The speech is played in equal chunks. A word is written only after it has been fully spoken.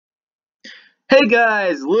Hey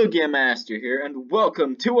guys, Lugiamaster here, and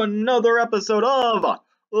welcome to another episode of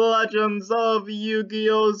Legends of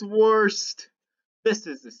Yu-Gi-Oh's Worst! This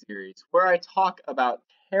is the series where I talk about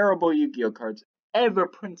terrible Yu-Gi-Oh cards ever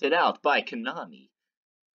printed out by Konami.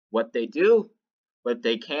 What they do, what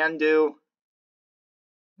they can do,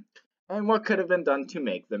 and what could have been done to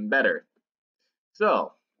make them better.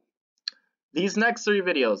 So, these next three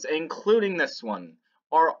videos, including this one,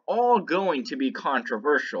 are all going to be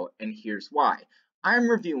controversial, and here's why. I'm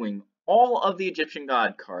reviewing all of the Egyptian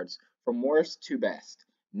God cards from worst to best,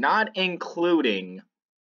 not including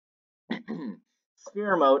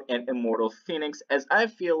Sphere Mode and Immortal Phoenix, as I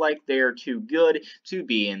feel like they are too good to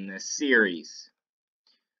be in this series.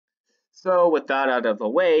 So with that out of the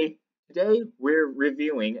way, today we're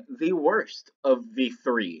reviewing the worst of the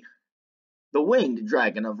three, the Winged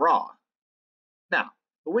Dragon of Ra. Now,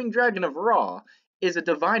 the Winged Dragon of Ra is a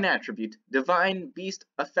divine attribute, divine beast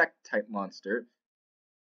effect type monster.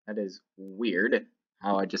 That is weird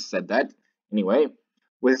how I just said that. Anyway,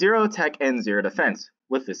 with 0 attack and 0 defense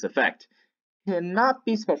with this effect. Cannot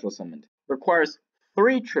be special summoned. Requires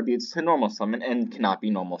 3 tributes to normal summon and cannot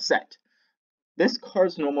be normal set. This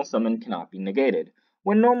card's normal summon cannot be negated.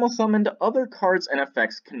 When normal summoned, other cards and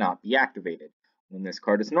effects cannot be activated. When this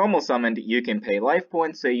card is normal summoned, you can pay life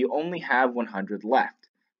points so you only have 100 left.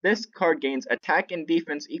 This card gains attack and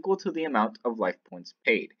defense equal to the amount of life points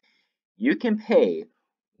paid. You can pay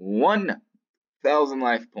 1,000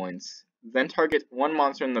 life points, then target one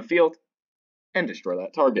monster in the field and destroy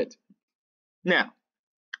that target. Now,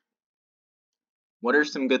 what are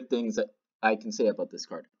some good things that I can say about this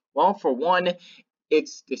card? Well, for one,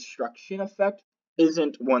 its destruction effect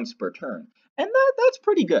isn't once per turn, and that's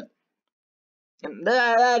pretty good. And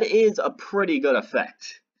that is a pretty good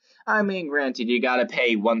effect. I mean, granted, you gotta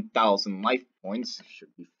pay 1,000 life points.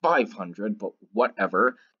 Should be 500, but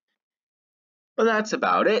whatever. But that's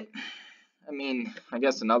about it. I mean, I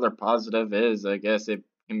guess another positive is, I guess it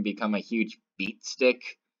can become a huge beat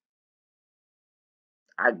stick.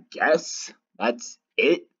 I guess that's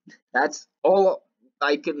it. That's all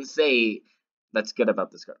I can say that's good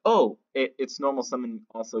about this card. Oh, its normal summon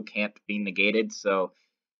also can't be negated, so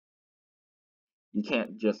you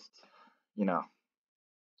can't just,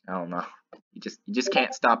 I don't know. You just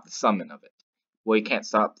can't stop the summon of it. Well, you can't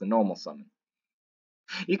stop the normal summon.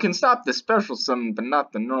 You can stop the special summon, but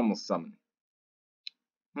not the normal summon.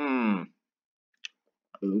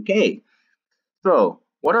 Okay. So,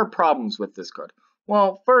 what are problems with this card?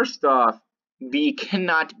 Well, first off, the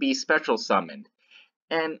cannot be special summoned.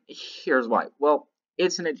 And here's why. Well,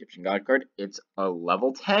 it's an Egyptian God card. It's a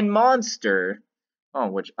level 10 monster. Oh,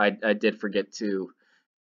 which I did forget to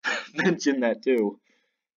mention that too.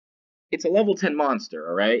 It's a level 10 monster,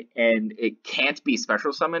 alright? And it can't be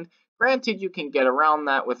special summoned. Granted, you can get around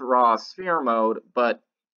that with Raw Sphere Mode, but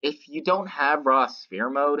if you don't have Raw Sphere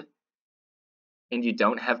Mode, and you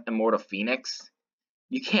don't have Immortal Phoenix,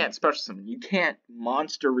 you can't special summon. You can't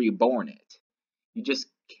Monster Reborn it. You just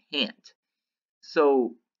can't.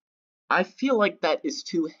 So, I feel like that is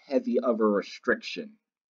too heavy of a restriction.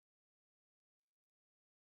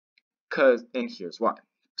 And here's why.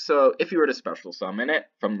 So, if you were to special summon it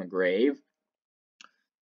from the grave,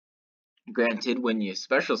 granted, when you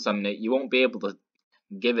special summon it, you won't be able to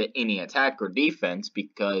give it any attack or defense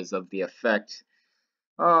because of the effect.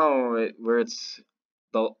 Where it's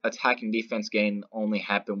the attack and defense gain only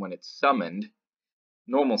happen when it's summoned,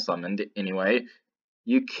 normal summoned anyway.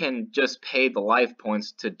 You can just pay the life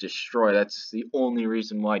points to destroy. That's the only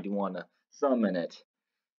reason why you want to summon it.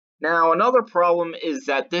 Now, another problem is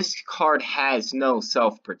that this card has no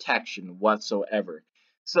self-protection whatsoever.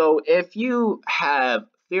 So if you have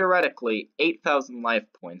theoretically 8,000 life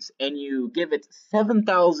points and you give it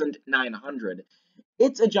 7,900,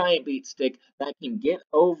 it's a giant beat stick that can get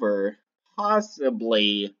over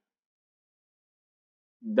possibly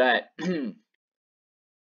that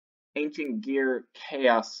Ancient Gear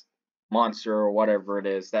Chaos monster or whatever it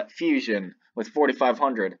is, that fusion with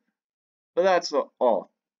 4,500. But that's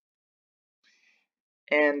all.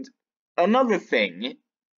 And another thing,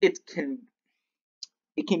 it can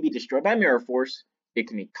be destroyed by Mirror Force, it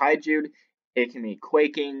can be kaiju'd, it can be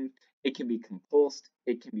quaking, it can be compulsed,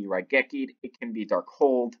 it can be Raigeki'd, it can be Dark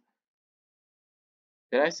Hold.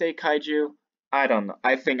 Did I say kaiju? I don't know.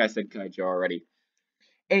 I think I said kaiju already.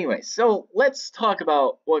 Anyway, so let's talk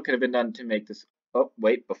about what could have been done to make this. Oh,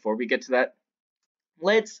 wait, before we get to that,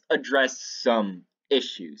 let's address some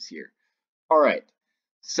issues here. Alright,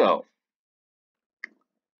 so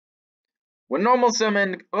when normal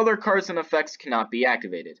summoned, other cards and effects cannot be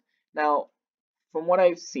activated. Now, from what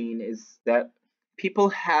I've seen is that people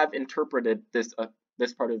have interpreted this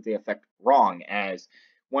this part of the effect wrong, as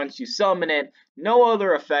once you summon it, no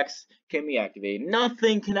other effects can be activated.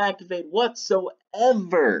 Nothing can activate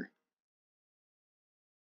whatsoever.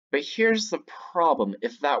 But here's the problem.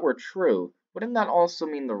 If that were true, wouldn't that also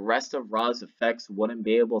mean the rest of Ra's effects wouldn't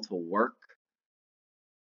be able to work?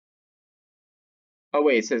 Oh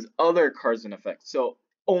wait, it says other cards and effects, so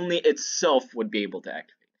only itself would be able to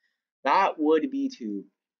activate. That would be too,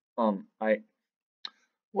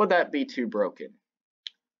 would that be too broken?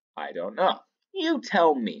 I don't know. You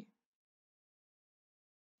tell me.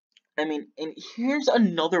 I mean, and here's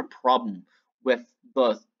another problem with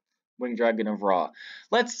the Winged Dragon of Ra.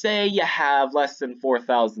 Let's say you have less than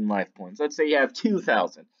 4,000 life points. Let's say you have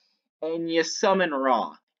 2,000, and you summon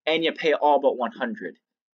Ra, and you pay all but 100.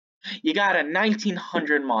 You got a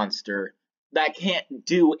 1900 monster that can't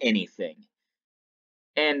do anything.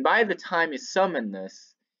 And by the time you summon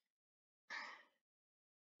this,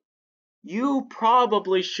 you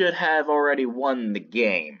probably should have already won the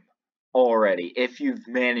game already if you've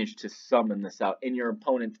managed to summon this out and your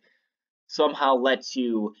opponent somehow lets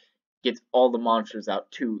you get all the monsters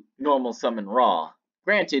out to normal summon Ra.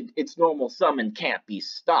 Granted, its normal summon can't be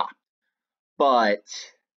stopped, but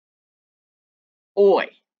oi.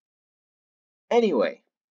 Anyway,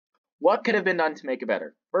 what could have been done to make it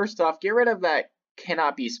better? First off, get rid of that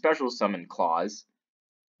cannot be special summon clause.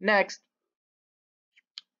 Next,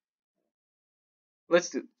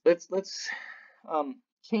 let's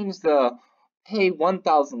change the pay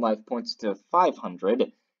 1,000 life points to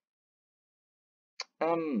 500.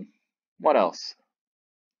 What else?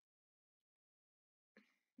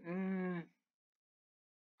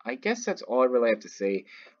 I guess that's all I really have to say.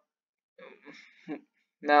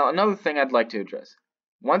 Now, another thing I'd like to address.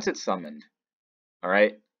 Once it's summoned,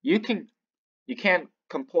 alright, you can't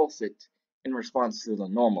compulse it in response to the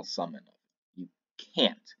normal summon. You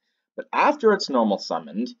can't. But after it's normal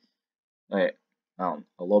summoned, a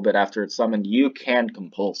little bit after it's summoned, you can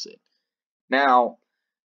compulse it. Now,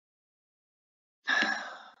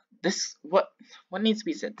 what needs to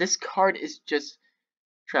be said? This card is just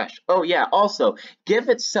trash. Oh yeah, also, give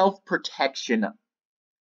it self-protection.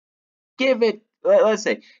 Give it, let's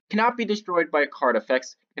say, cannot be destroyed by card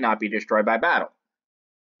effects, cannot be destroyed by battle.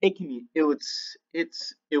 It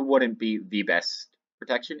wouldn't be the best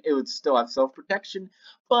protection. It would still have self-protection,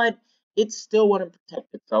 but it still wouldn't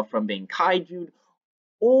protect itself from being kaiju'd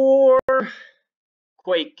or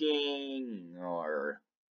quaking or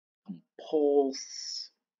compulse.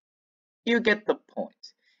 You get the point.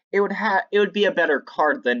 It would be a better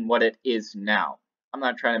card than what it is now. I'm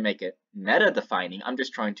not trying to make it meta defining, I'm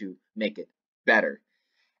just trying to make it better.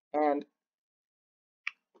 And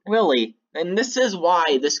really, and this is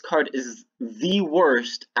why this card is the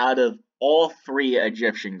worst out of all 3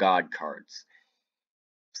 Egyptian god cards.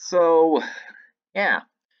 So, yeah,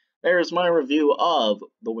 there's my review of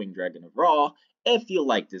the Winged Dragon of Ra. If you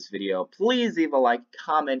liked this video, please leave a like,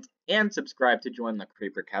 comment, and subscribe to join the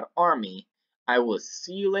Creeper Cat army. I will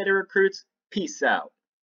see you later, recruits. Peace out.